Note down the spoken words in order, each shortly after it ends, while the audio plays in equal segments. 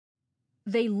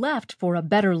They left for a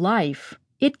better life.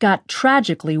 It got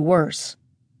tragically worse.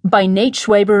 By Nate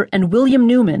Schweber and William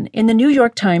Neuman in the New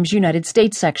York Times United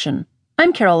States section.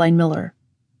 I'm Caroline Miller.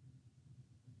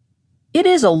 It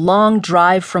is a long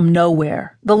drive from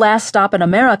nowhere, the last stop in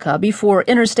America before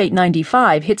Interstate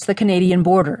 95 hits the Canadian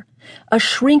border. A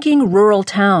shrinking rural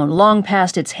town long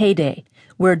past its heyday,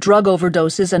 where drug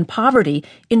overdoses and poverty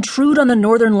intrude on the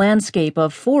northern landscape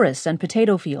of forests and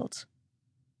potato fields.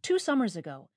 2 summers ago,